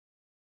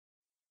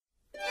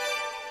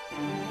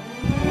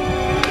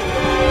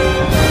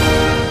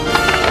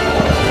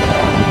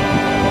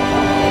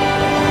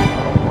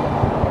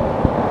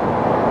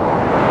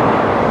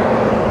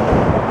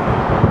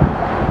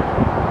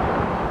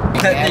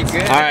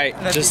Alright,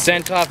 just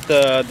sent off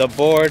the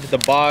board, the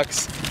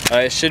box.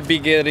 It should be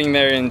getting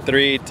there in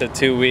 3 to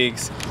 2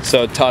 weeks.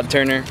 So Todd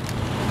Turner,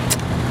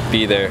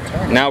 be there.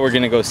 Now we're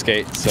gonna go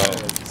skate, so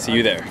see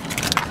you there.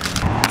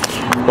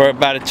 We're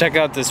about to check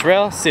out this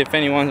rail, see if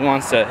anyone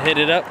wants to hit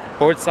it up,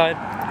 board side,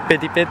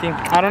 50-50,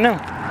 I don't know.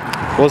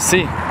 We'll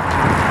see.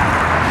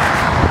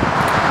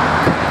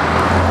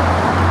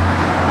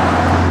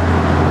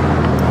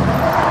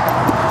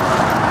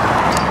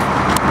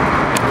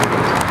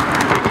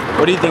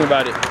 What do you think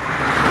about it?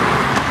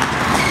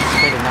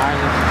 Pretty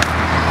gnarly.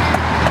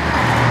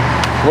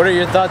 What are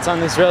your thoughts on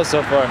this rail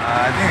so far?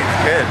 I think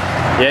it's good.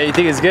 Yeah, you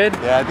think it's good?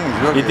 Yeah, I think it's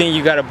real good. You think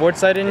you got a board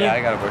side in you? Yeah,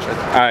 I got a board side.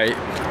 Alright,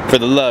 for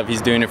the love,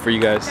 he's doing it for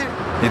you guys.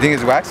 You think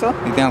it's wax though?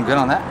 You think I'm good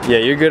on that? Yeah,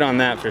 you're good on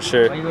that for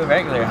sure. Well, you go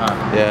regular, huh?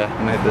 Yeah,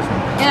 I'm gonna hit this one.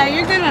 Yeah,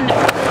 you're good on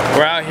that.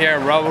 We're out here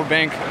at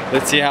Rabobank.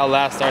 Let's see how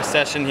last our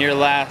session here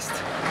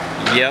lasts.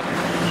 Yep.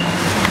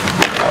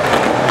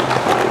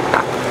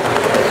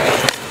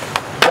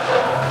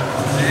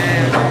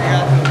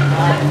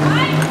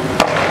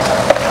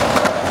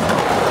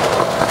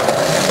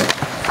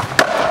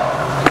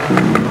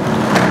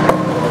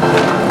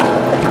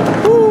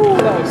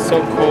 So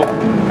cool.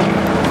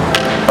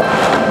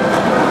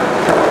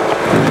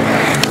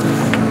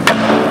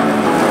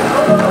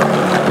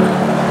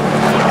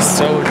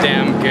 So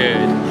damn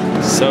good.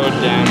 So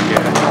damn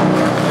good.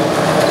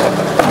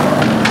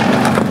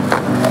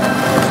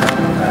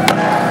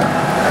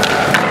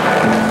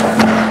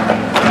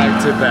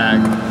 Back to back.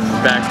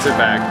 Back to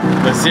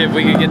back. Let's see if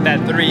we can get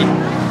that 3.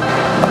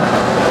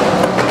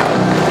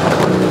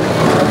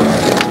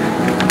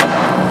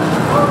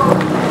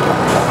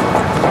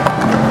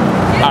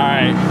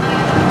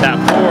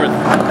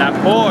 That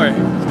fourth.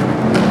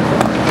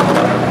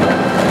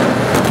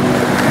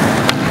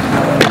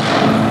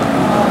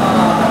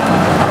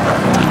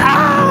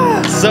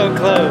 Ah, so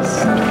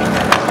close.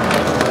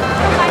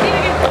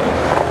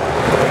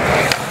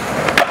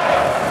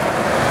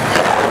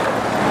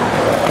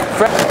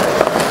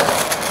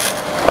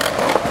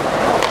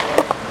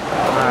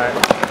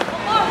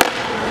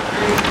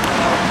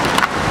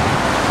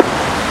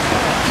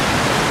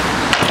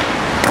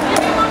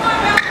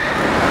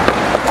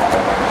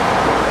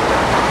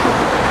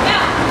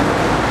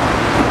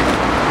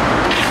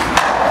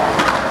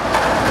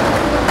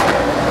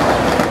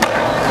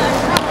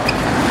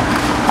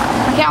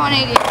 Count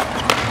 180.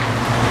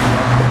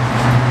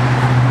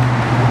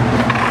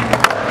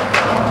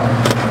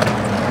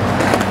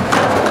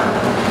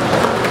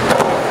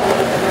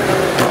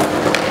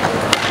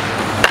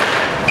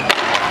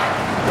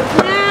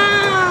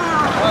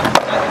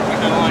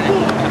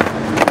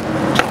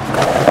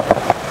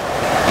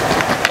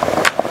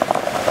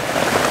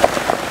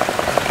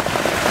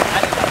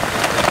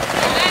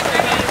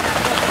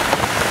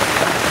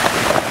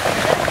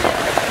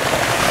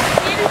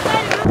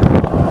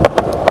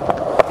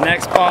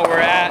 Next spot we're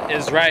at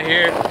is right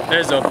here.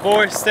 There's a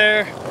force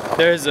there.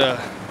 There's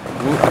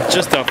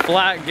just a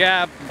flat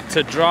gap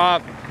to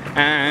drop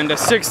and a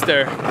 6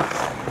 there.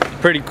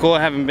 Pretty cool.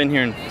 I haven't been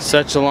here in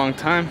such a long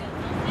time.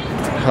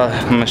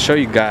 I'm gonna show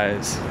you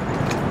guys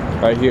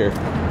right here.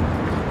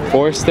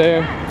 Force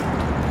there.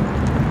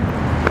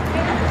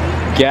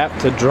 Gap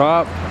to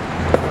drop.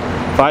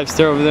 5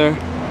 stair over there.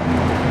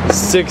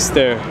 6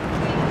 there.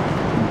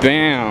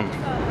 Bam.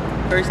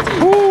 First tee.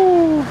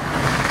 Woo.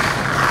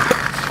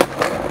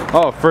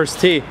 Oh, first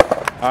tee.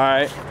 All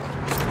right.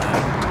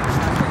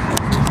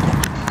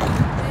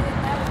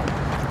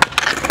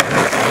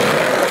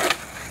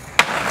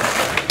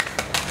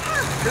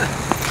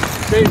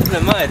 Straight into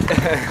the mud.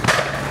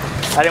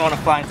 I didn't want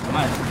to fly into the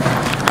mud.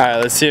 All right,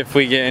 let's see if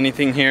we get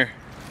anything here.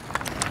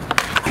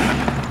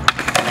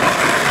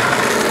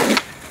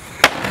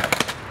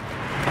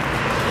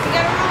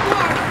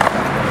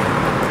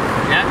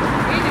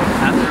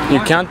 Yeah? You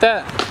count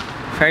that?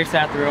 First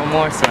have to roll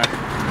more, so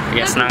I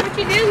guess not. What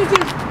you do? You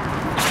just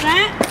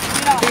slant?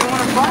 Do you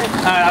want to fly?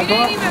 Alright, I'll You go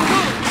didn't up. even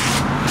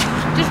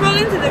move. Just roll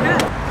into the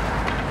ground.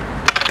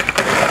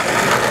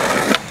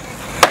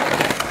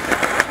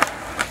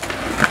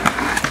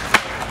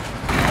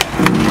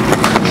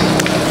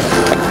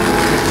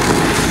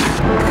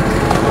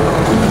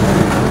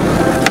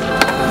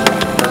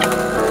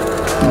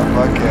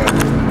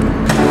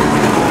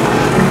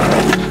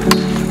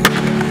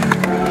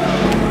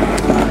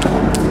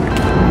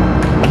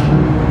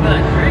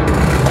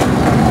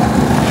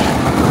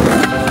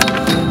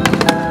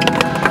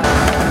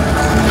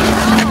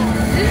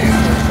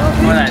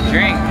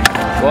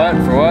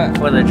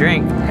 For the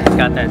drink.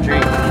 Got that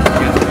drink.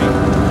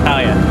 Oh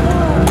yeah.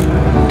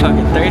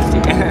 Fucking thirsty.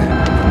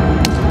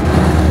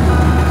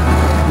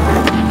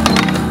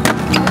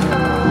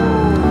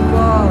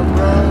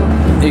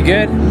 You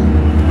good?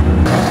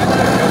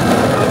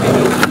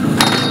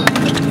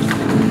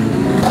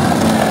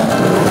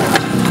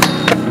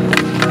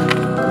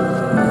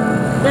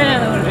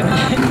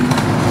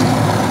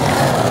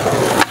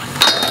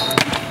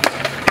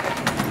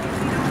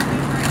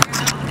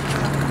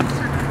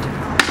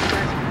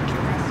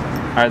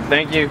 Alright,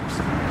 thank you.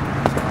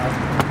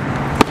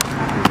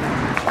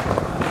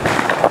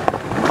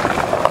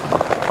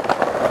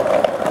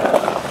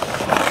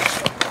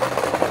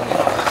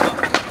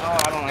 Oh,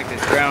 I don't like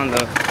this ground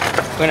though.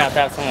 We're gonna have to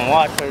have someone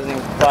watch so it doesn't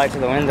even fly to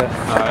the window.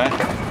 Alright.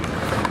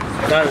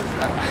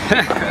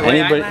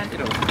 Anybody?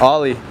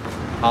 Ollie.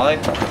 Ollie?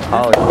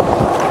 Ollie.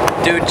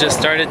 Dude just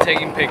started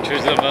taking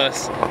pictures of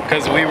us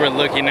because we were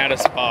looking at a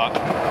spot,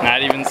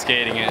 not even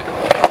skating it.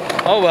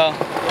 Oh well,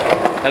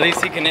 at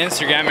least he can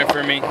Instagram it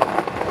for me.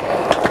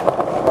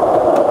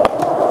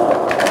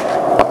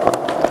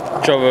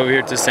 Drove over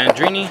here to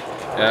Sandrini.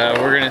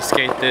 We're gonna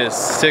skate this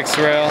 6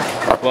 rail.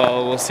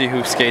 Well, we'll see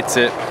who skates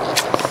it.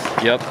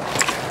 Yep.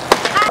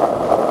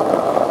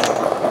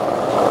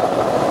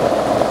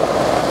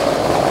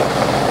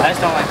 I just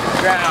don't like the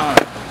ground.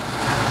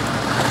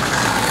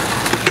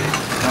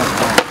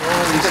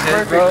 It's a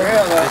perfect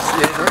grill. This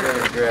is a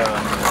perfect grill.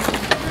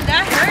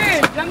 That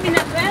hurt. Jumping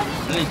that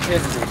fast. Let me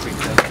kiss real quick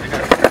though.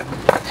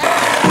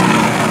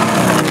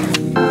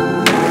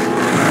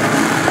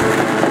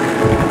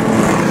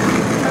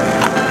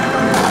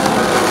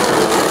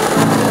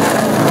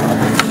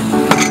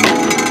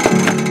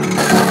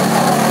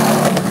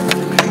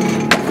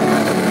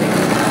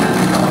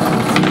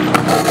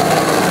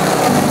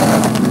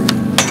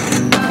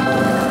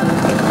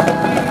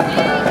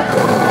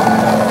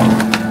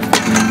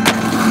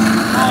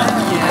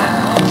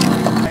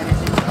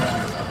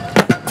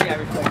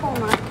 Oh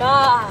my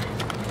god.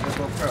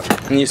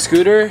 And you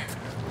scooter?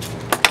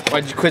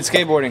 Why'd you quit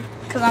skateboarding?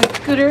 Cause I'm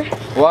scooter.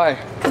 Why?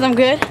 Cause I'm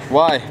good.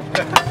 Why?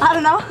 I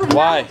don't know.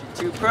 Why?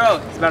 Too pro.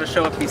 He's about to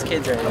show up these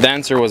kids right now. The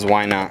answer was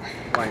why not.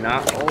 Why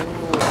not? Oh.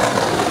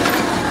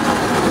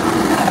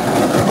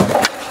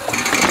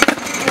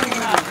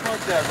 Fuck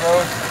that, bro.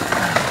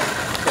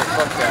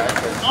 Fuck that.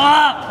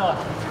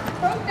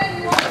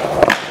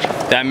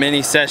 That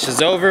mini sesh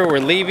is over. We're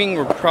leaving.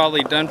 We're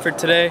probably done for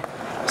today.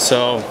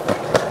 So,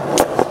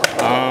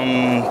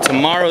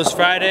 tomorrow's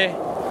Friday,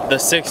 the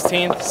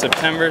 16th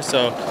September.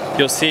 So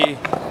you'll see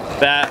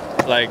that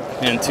like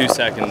in 2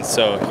 seconds.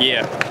 So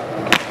yeah.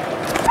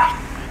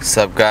 What's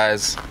up,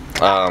 guys?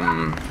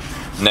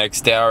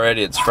 Next day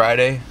already. It's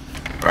Friday.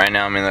 Right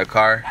now I'm in the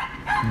car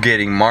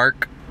getting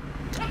Mark.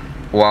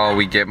 While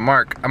we get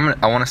Mark,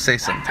 I want to say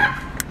something.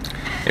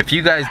 If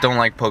you guys don't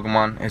like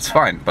Pokemon, it's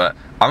fine, but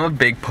I'm a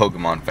big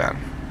Pokemon fan.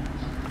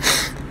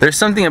 There's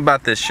something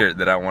about this shirt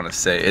that I want to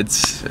say.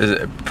 It's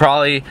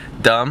probably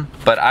dumb,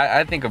 but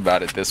I think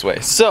about it this way.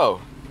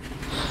 So,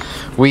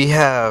 we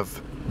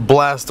have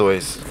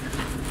Blastoise.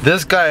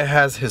 This guy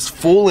has his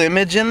full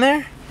image in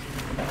there.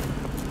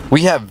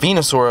 We have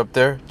Venusaur up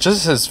there,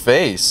 just his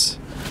face.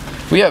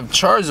 We have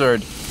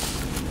Charizard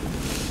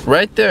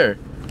right there,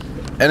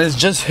 and it's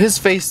just his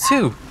face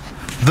too.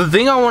 The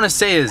thing I want to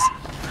say is,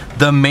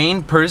 the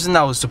main person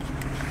that was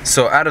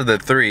so out of the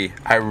 3,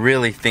 I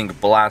really think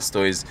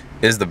Blastoise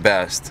is the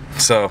best.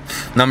 So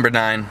number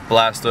 9,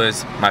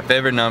 Blastoise, my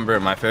favorite number,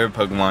 my favorite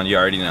Pokemon, you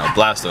already know,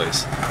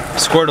 Blastoise.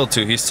 Squirtle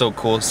too, he's so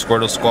cool,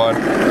 Squirtle Squad.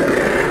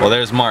 Well,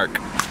 there's Mark.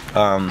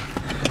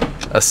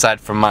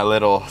 Aside from my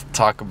little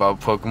talk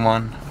about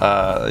Pokemon,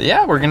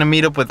 yeah, we're gonna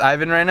meet up with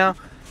Ivan right now,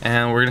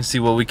 and we're gonna see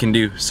what we can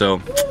do.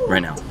 So,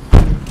 right now.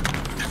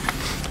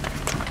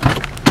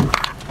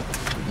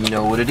 You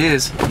know what it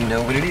is. You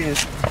know what it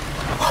is.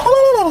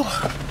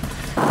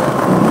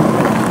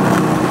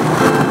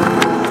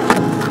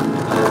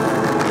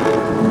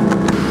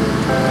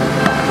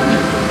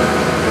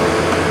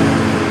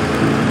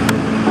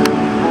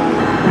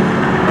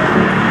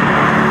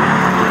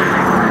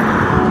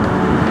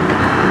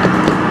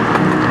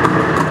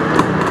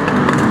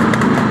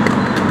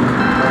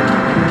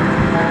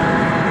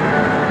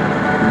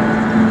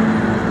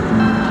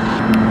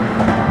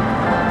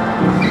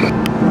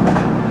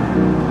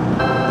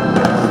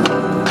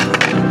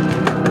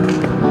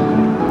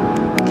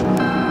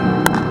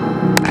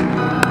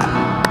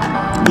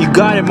 You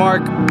got it,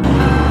 Mark.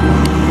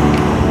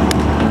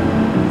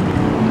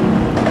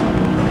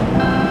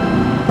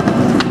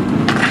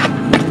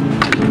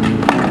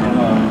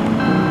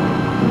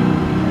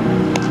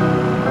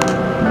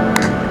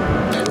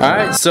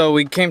 Alright, so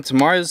we came to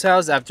Mario's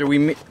house after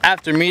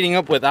meeting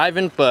up with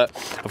Ivan, but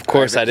of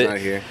course I didn't.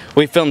 Here.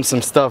 We filmed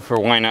some stuff for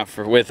Why Not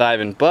with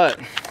Ivan, but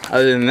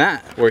other than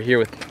that, we're here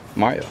with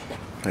Mario.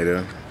 How you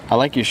doing? I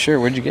like your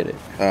shirt. Where'd you get it?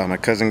 My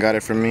cousin got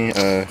it from me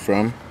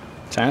from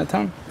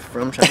Chinatown?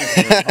 China.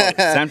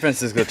 San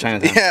Francisco,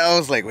 Chinatown. Yeah, I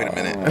was like, wait a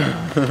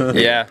minute.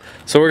 Yeah,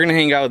 so we're gonna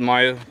hang out with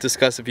Mario,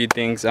 discuss a few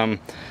things.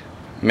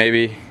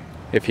 Maybe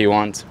if he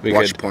wants, we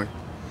Watch could. porn.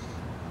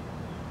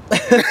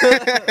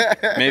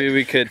 Maybe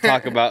we could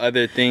talk about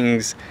other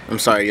things. I'm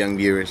sorry, young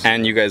viewers.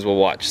 And you guys will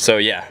watch. So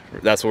yeah,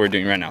 that's what we're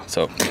doing right now.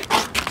 So.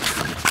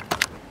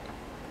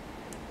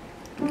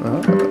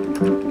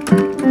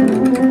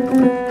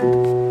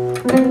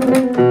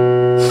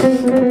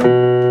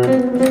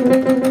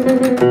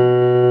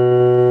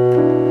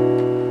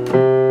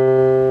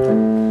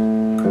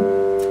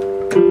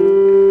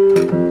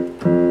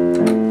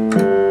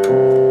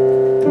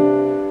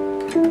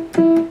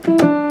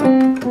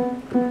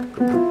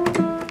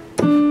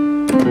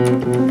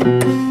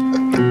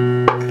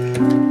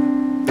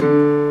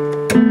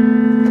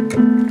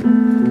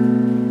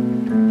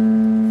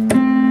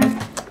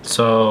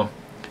 So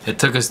it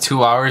took us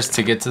 2 hours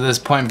to get to this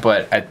point,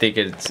 but I think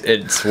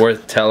it's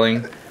worth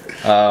telling.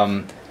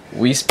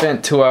 We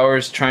spent 2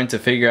 hours trying to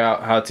figure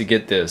out how to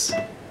get this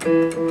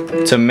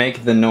to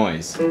make the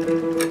noise,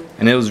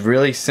 and it was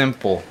really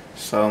simple.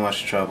 So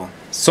much trouble.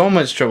 So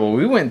much trouble.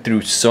 We went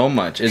through so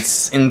much.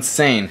 It's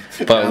insane.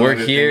 But we're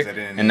here,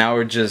 and now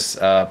we're just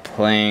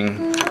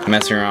playing,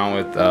 messing around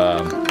with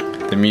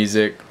the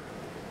music,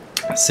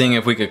 seeing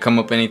if we could come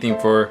up anything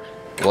for,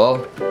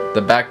 well,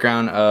 the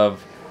background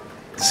of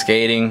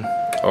skating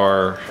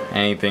or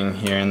anything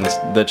here in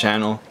the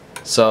channel.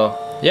 So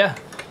yeah.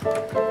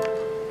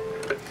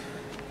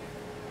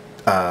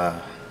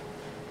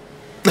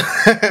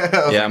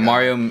 Yeah,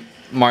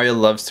 Mario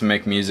loves to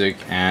make music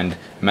and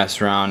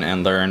mess around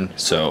and learn,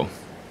 so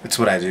It's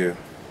what I do.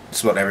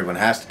 It's what everyone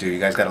has to do. You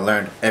guys gotta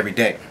learn every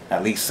day,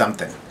 at least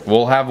something.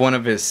 we'll have one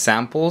of his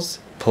samples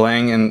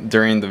playing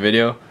during the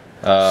video.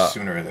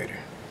 Sooner or later.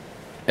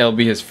 It'll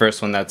be his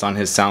first one that's on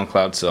his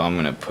SoundCloud, so I'm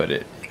gonna put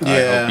it. I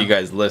Yeah. hope you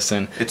guys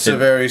listen. It's a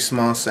very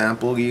small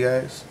sample, you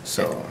guys.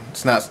 So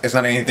it's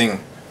not anything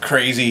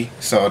crazy.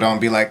 So don't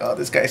be like, oh,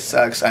 this guy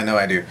sucks. I know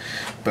I do,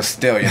 but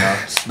still, you know,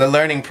 it's the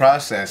learning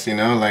process. You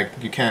know, like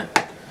you can't.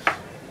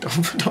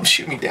 Don't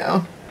shoot me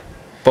down.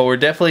 But we're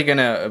definitely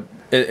gonna.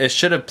 It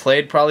should have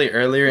played probably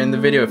earlier in the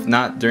video. If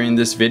not during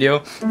this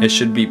video, it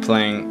should be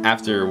playing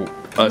after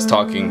us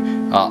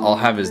talking. I'll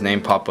have his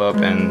name pop up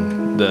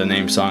and the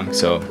name song.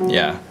 So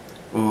yeah.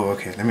 Ooh,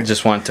 okay. Let me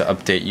Just want to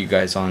update you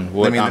guys on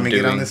what I'm let me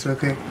doing. get on this real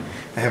quick.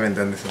 I haven't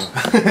done this in a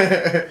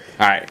while.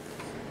 All right.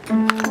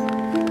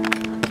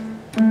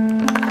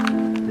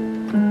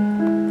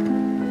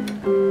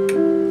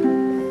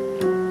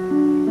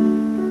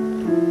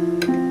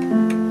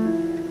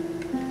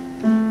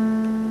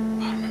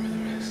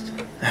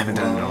 I haven't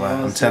done it in a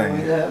while. I'm telling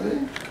you.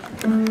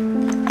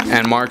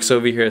 And Mark's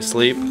over here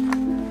asleep.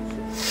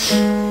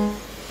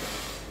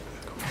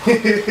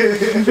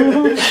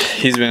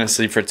 He's been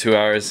asleep for 2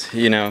 hours.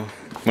 You know,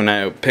 when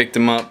I picked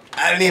him up.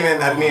 I didn't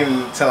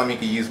even tell him he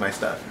could use my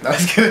stuff. No, I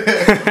was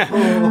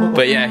kidding.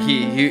 But yeah,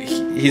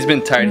 he's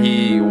been tired.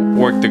 He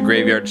worked the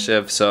graveyard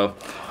shift, so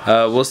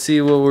we'll see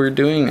what we're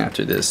doing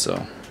after this.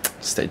 So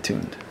stay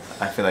tuned.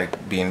 I feel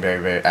like being very,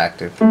 very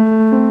active.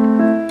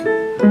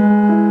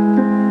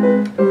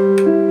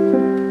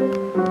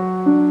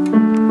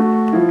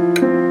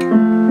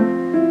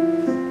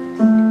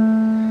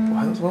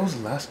 What was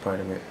the last part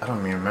of it? I don't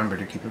even remember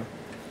to keep it.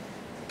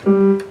 I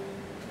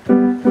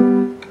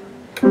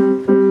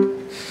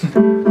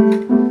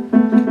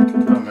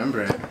don't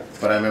remember it,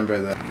 but I remember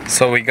that.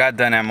 So we got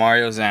done at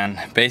Mario's, and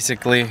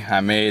basically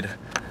I made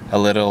a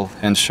little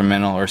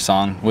instrumental or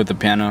song with the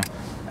piano,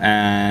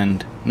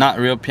 and not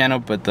real piano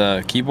but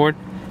the keyboard.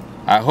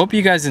 I hope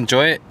you guys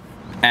enjoy it,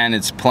 and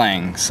it's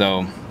playing,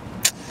 so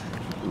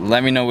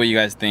let me know what you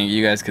guys think.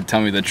 You guys could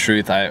tell me the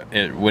truth.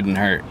 It wouldn't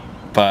hurt.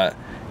 But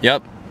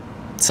yep,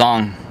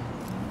 song.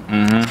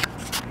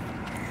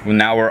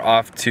 Now we're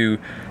off to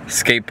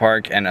skate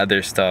park and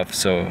other stuff,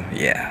 so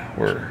yeah,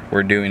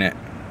 we're doing it.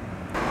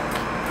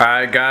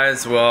 Alright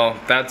guys, well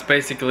that's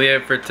basically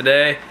it for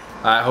today.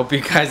 I hope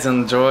you guys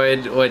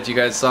enjoyed what you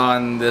guys saw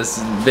in this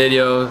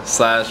video /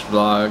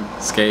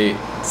 vlog, skate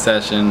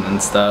session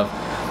and stuff.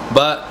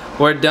 But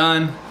we're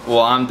done.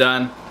 Well, I'm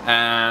done,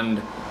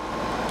 and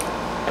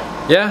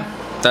yeah,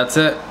 that's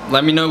it.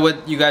 Let me know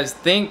what you guys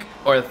think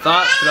or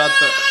thought throughout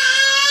the...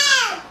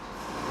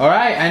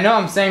 Alright, I know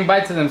I'm saying bye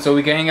to them so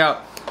we can hang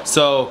out.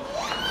 So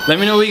let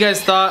me know what you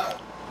guys thought.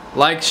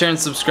 Like, share, and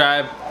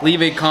subscribe.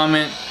 Leave a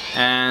comment,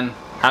 and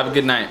have a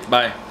good night.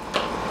 Bye.